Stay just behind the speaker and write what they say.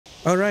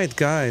Alright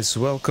guys,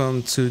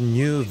 welcome to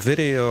new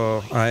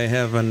video. I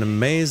have an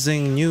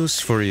amazing news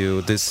for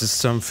you. This is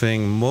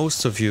something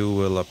most of you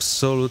will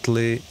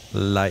absolutely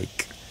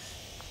like.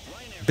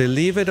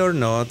 Believe it or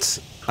not,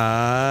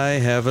 I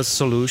have a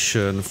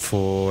solution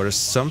for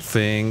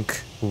something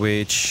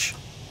which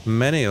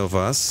many of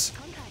us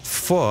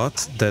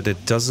thought that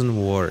it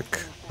doesn't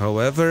work.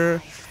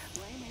 However,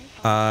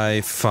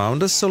 I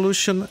found a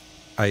solution,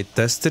 I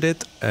tested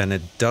it, and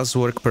it does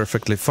work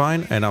perfectly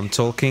fine, and I'm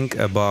talking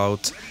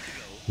about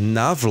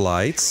Nav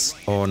lights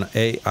on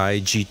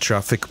AIG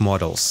traffic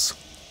models.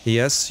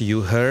 Yes,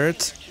 you heard,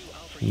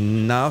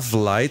 Nav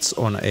lights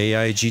on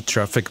AIG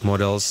traffic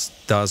models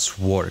does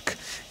work.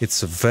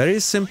 It's a very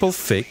simple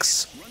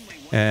fix,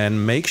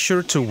 and make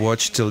sure to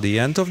watch till the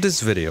end of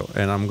this video,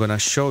 and I'm gonna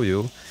show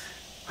you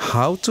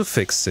how to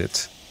fix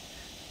it.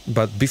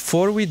 But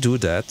before we do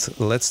that,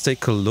 let's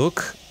take a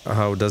look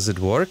how does it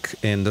work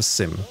in the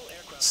sim.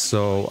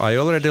 So I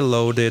already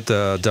loaded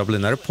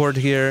Dublin Airport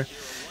here.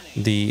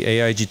 The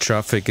AIG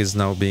traffic is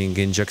now being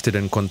injected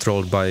and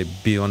controlled by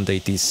Beyond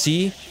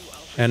ATC,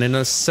 and in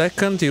a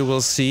second you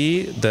will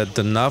see that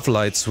the nav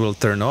lights will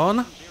turn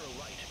on.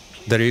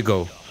 There you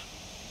go.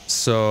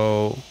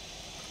 So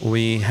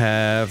we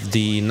have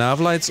the nav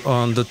lights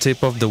on the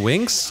tip of the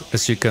wings,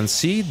 as you can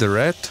see, the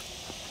red.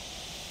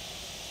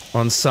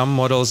 On some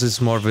models is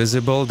more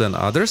visible than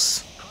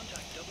others.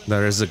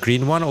 There is a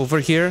green one over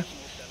here,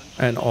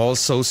 and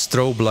also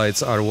strobe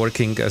lights are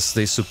working as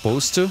they're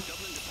supposed to.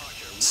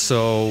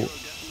 So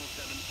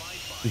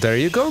there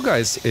you go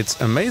guys, it's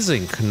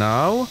amazing.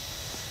 Now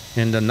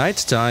in the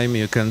night time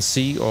you can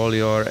see all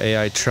your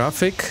AI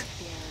traffic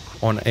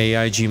on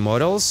AIG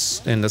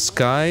models in the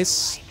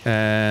skies,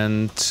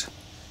 and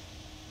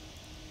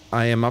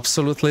I am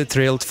absolutely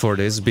thrilled for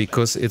this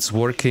because it's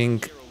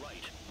working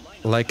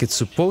like it's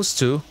supposed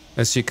to.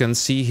 As you can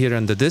see here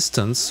in the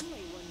distance,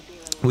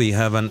 we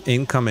have an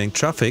incoming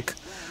traffic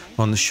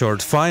on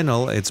short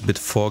final. It's a bit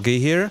foggy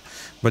here,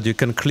 but you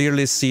can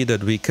clearly see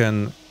that we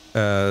can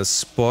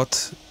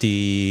spot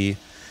the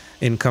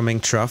incoming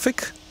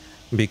traffic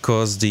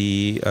because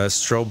the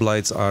strobe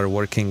lights are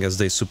working as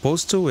they're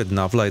supposed to, with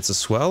nav lights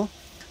as well.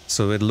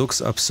 So it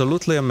looks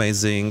absolutely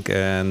amazing,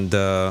 and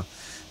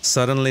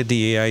suddenly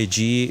the AIG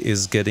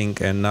is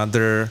getting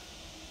another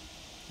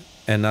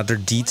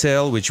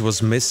detail which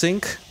was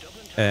missing,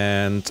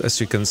 and as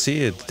you can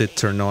see, it did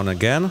turn on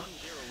again.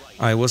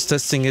 I was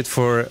testing it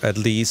for at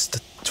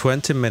least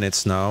 20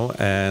 minutes now,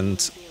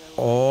 and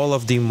all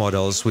of the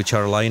models which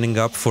are lining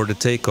up for the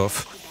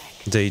takeoff,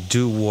 they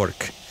do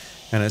work.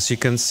 And as you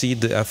can see,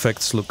 the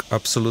effects look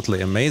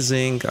absolutely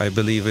amazing. I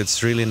believe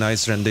it's really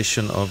nice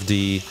rendition of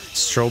the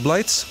strobe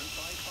lights,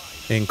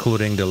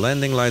 including the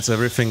landing lights.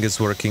 Everything is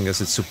working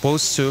as it's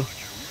supposed to.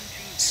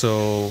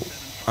 So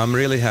I'm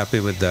really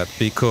happy with that,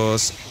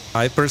 because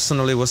I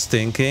personally was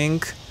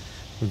thinking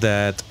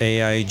that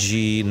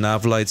AIG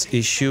nav lights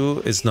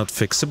issue is not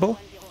fixable.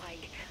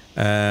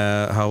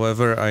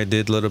 However, I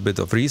did a little bit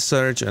of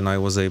research and I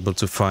was able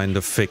to find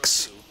a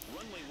fix.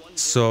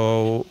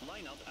 So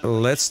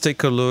let's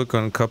take a look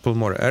on a couple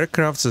more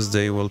aircrafts as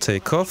they will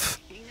take off.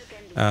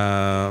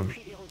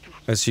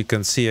 As you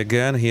can see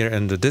again here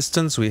in the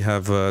distance, we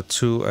have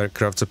two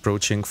aircrafts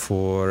approaching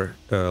for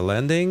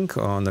landing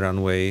on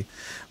runway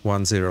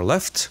 10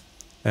 left,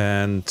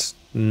 and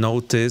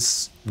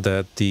notice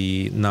that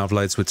the nav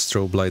lights with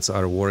strobe lights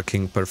are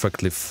working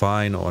perfectly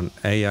fine on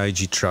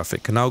AIG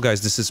traffic. Now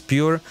guys, this is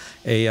pure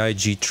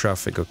AIG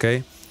traffic,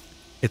 okay?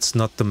 It's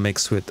not the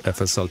mix with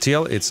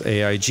FSLTL, it's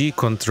AIG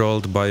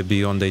controlled by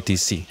Beyond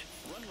ATC.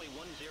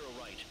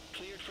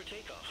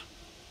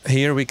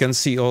 Here we can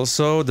see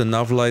also the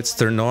nav lights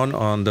turn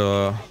on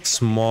the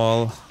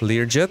small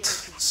Learjet.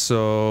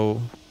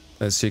 So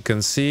as you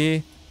can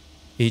see,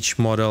 each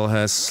model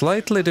has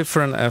slightly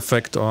different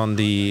effect on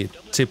the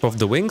tip of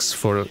the wings,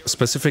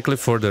 specifically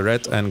for the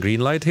red and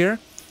green light here.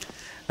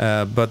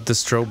 But the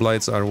strobe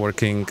lights are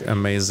working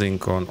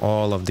amazing on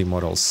all of the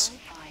models.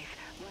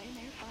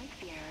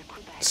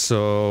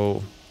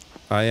 So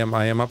I am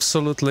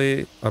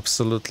absolutely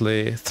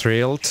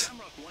thrilled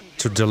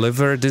to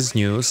deliver this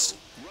news.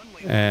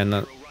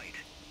 And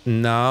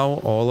now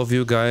all of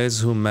you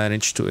guys who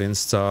managed to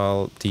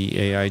install the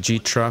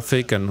AIG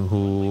traffic,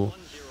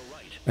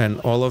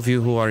 and all of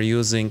you who are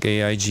using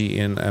AIG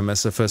in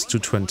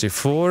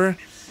MSFS2024,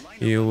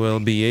 you will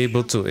be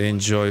able to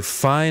enjoy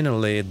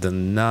finally the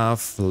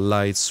nav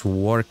lights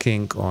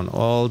working on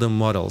all the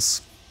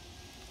models.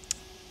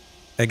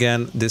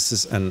 Again, this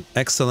is an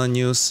excellent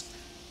news.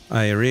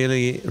 I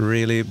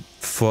really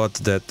thought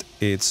that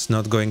it's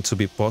not going to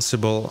be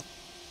possible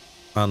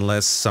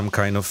unless some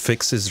kind of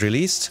fix is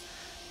released.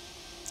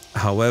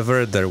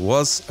 However, there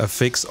was a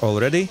fix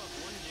already,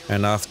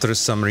 and after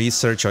some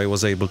research I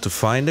was able to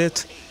find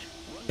it,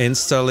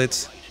 install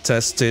it,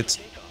 test it,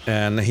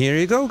 and here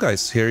you go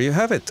guys, here you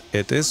have it.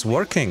 It is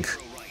working.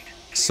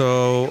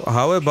 So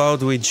how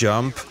about we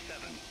jump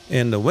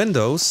in the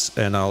Windows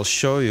and I'll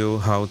show you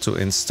how to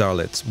install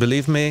it.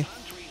 Believe me,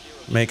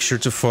 make sure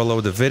to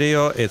follow the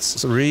video.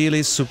 It's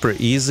really super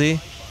easy.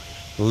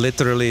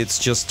 Literally, it's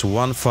just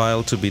one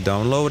file to be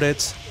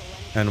downloaded,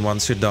 and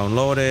once you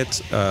download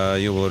it,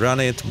 you will run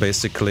it,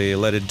 basically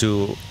let it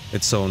do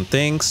its own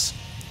things,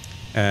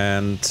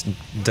 and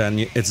then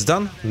it's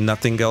done.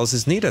 Nothing else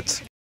is needed.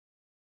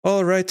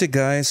 Alrighty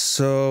guys,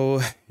 so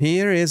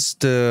here is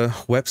the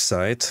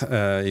website.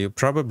 You're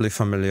probably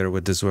familiar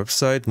with this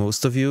website,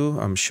 most of you,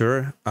 I'm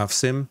sure,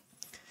 AFSIM.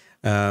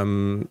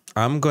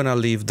 I'm gonna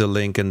leave the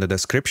link in the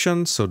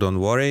description, so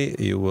don't worry,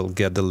 you will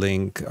get the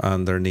link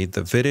underneath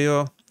the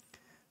video.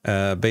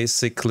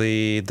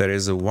 Basically, there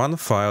is one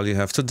file you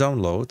have to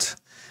download.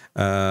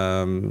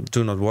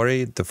 Do not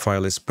worry, the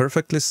file is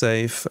perfectly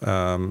safe.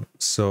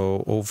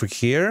 So over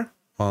here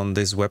on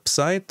this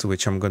website,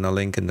 which I'm gonna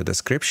link in the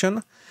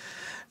description,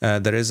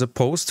 there is a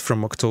post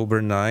from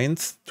October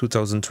 9th,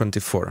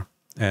 2024.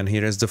 And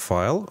here is the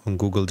file on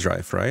Google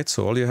Drive, right?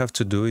 So all you have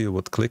to do, you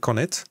would click on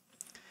it,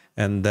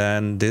 and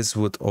then this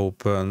would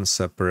open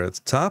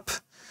separate tab.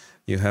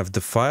 You have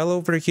the file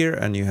over here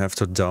and you have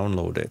to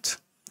download it.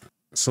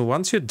 So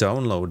once you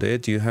download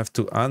it, you have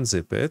to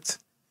unzip it.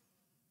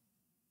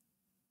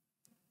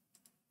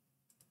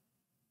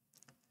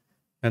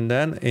 And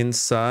then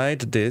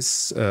inside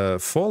this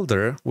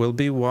folder will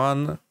be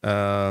one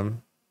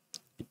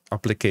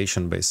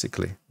application,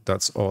 basically.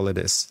 That's all it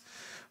is.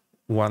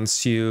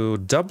 Once you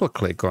double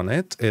click on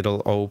it,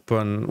 it'll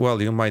open,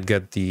 well, you might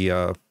get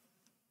the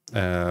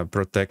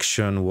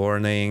protection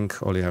warning.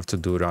 All you have to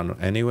do, run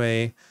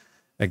anyway.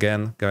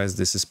 Again, guys,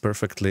 this is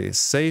perfectly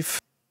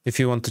safe. If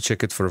you want to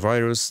check it for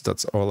virus,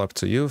 that's all up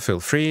to you.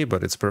 Feel free,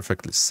 but it's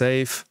perfectly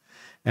safe.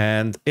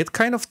 And it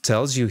kind of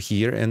tells you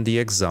here in the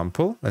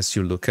example, as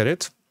you look at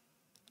it,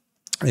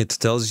 it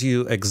tells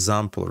you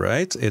example,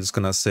 right? It's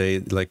gonna say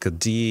like a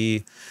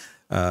D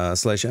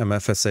slash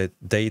MFS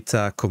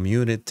data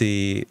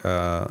community,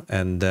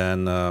 and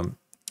then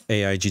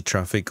AIG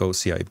traffic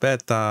OCI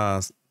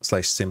beta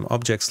slash sim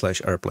object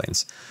slash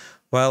airplanes.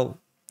 Well,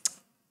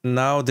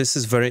 now this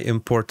is very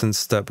important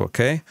step,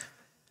 okay?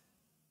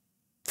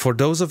 For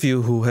those of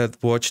you who had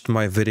watched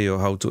my video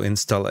how to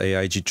install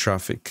AIG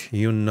traffic,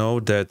 you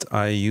know that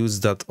I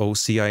used that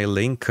OCI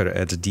linker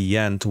at the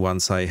end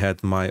once I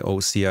had my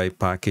OCI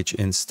package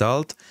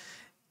installed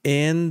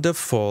in the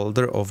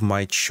folder of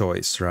my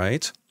choice,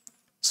 right?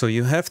 So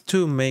you have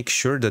to make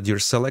sure that you're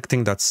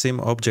selecting that sim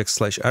object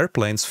slash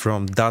airplanes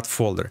from that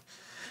folder,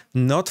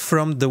 not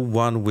from the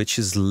one which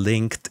is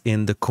linked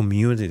in the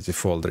community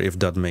folder, if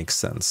that makes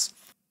sense.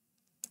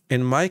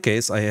 In my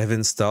case, I have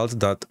installed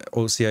that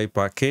OCI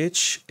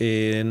package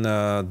in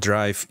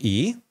Drive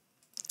E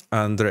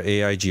under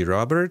AIG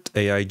Robert,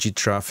 AIG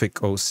Traffic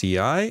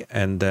OCI,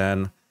 and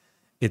then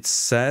it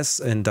says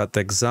in that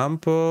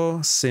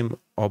example, sim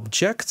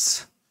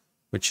objects,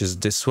 which is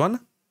this one,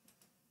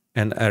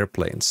 and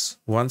airplanes.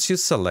 Once you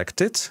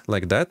select it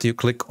like that, you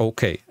click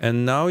OK.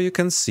 And now you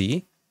can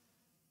see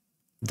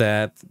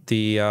that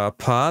the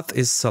path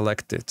is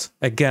selected.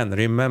 Again,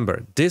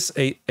 remember, this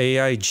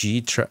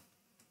AIG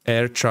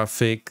air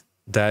traffic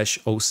dash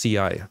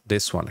OCI,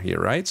 this one here,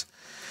 right?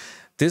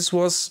 This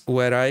was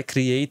where I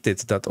created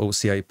that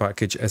OCI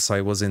package as I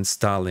was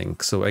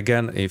installing. So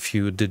again, if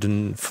you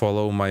didn't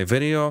follow my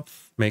video,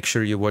 make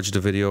sure you watch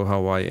the video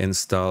how I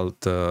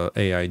installed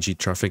AIG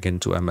traffic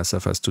into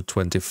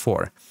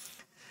MSFS2024.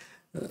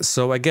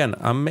 So again,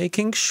 I'm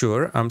making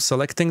sure I'm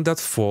selecting that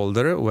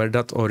folder where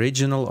that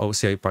original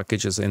OCI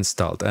package is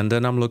installed. And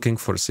then I'm looking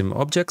for sim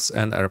objects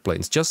and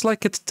airplanes, just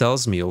like it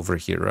tells me over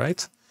here,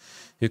 right?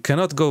 You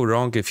cannot go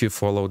wrong if you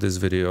follow this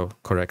video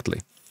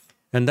correctly.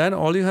 And then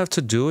all you have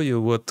to do,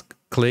 you would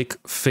click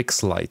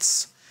Fix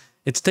Lights.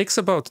 It takes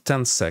about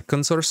 10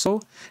 seconds or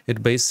so.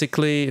 It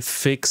basically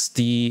fixes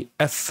the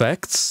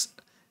effects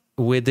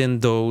within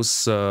those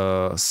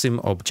sim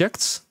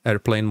objects,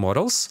 airplane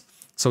models.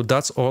 So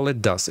that's all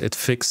it does. It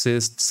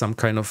fixes some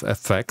kind of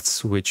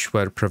effects which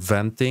were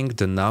preventing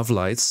the nav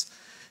lights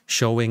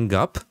showing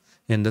up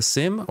in the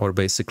sim or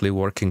basically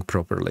working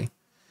properly.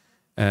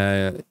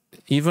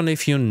 Even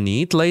if you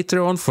need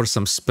later on, for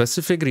some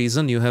specific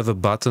reason, you have a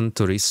button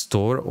to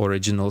restore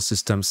original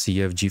system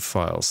CFG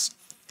files.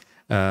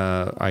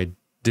 I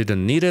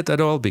didn't need it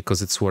at all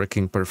because it's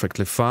working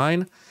perfectly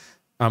fine.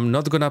 I'm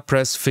not gonna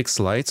press Fix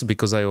Lights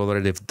because I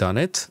already have done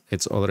it.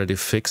 It's already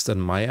fixed on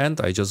my end.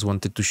 I just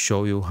wanted to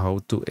show you how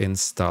to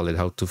install it,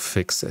 how to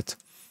fix it.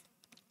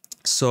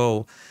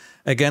 So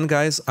again,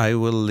 guys, I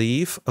will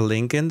leave a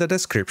link in the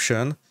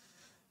description.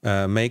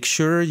 Make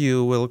sure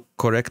you will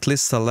correctly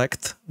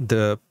select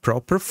the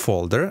proper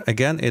folder.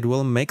 Again, it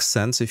will make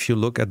sense if you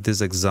look at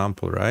this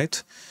example,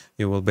 right?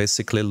 You will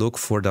basically look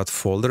for that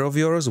folder of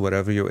yours,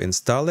 wherever you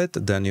install it.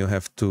 Then you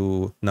have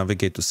to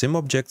navigate to sim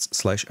objects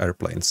slash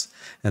airplanes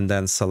and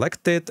then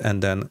select it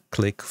and then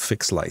click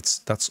Fix Lights.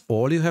 That's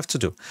all you have to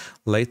do.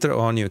 Later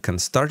on, you can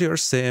start your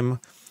sim,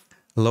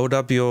 load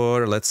up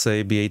your, let's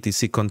say,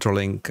 BATC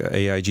controlling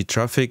AIG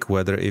traffic,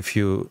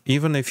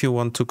 even if you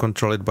want to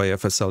control it by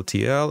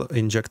FSLTL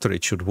injector,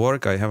 it should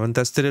work. I haven't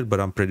tested it,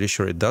 but I'm pretty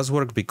sure it does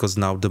work because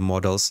now the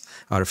models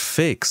are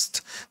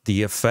fixed.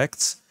 The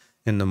effects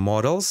in the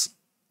models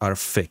are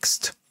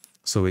fixed.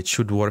 So it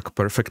should work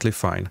perfectly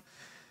fine.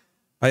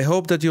 I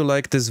hope that you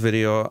like this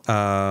video.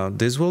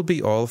 This will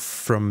be all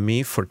from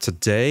me for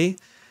today.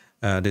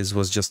 This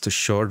was just a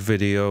short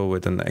video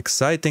with an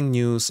exciting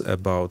news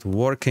about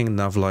working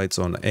nav lights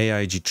on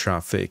AIG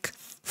traffic.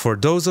 For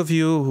those of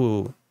you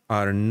who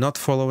are not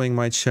following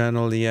my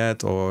channel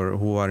yet, or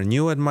who are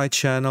new at my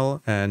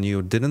channel and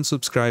you didn't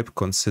subscribe,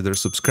 consider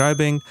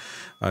subscribing.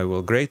 I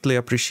will greatly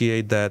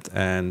appreciate that.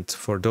 And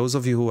for those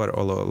of you who are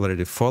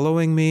already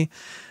following me,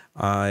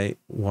 I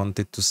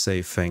wanted to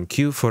say thank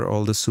you for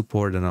all the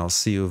support, and I'll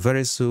see you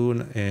very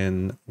soon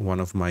in one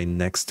of my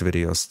next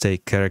videos.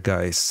 Take care,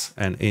 guys,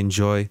 and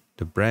enjoy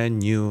the brand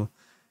new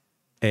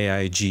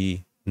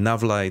AIG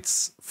Nav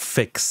Lights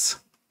Fix.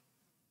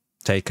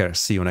 Take care.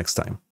 See you next time.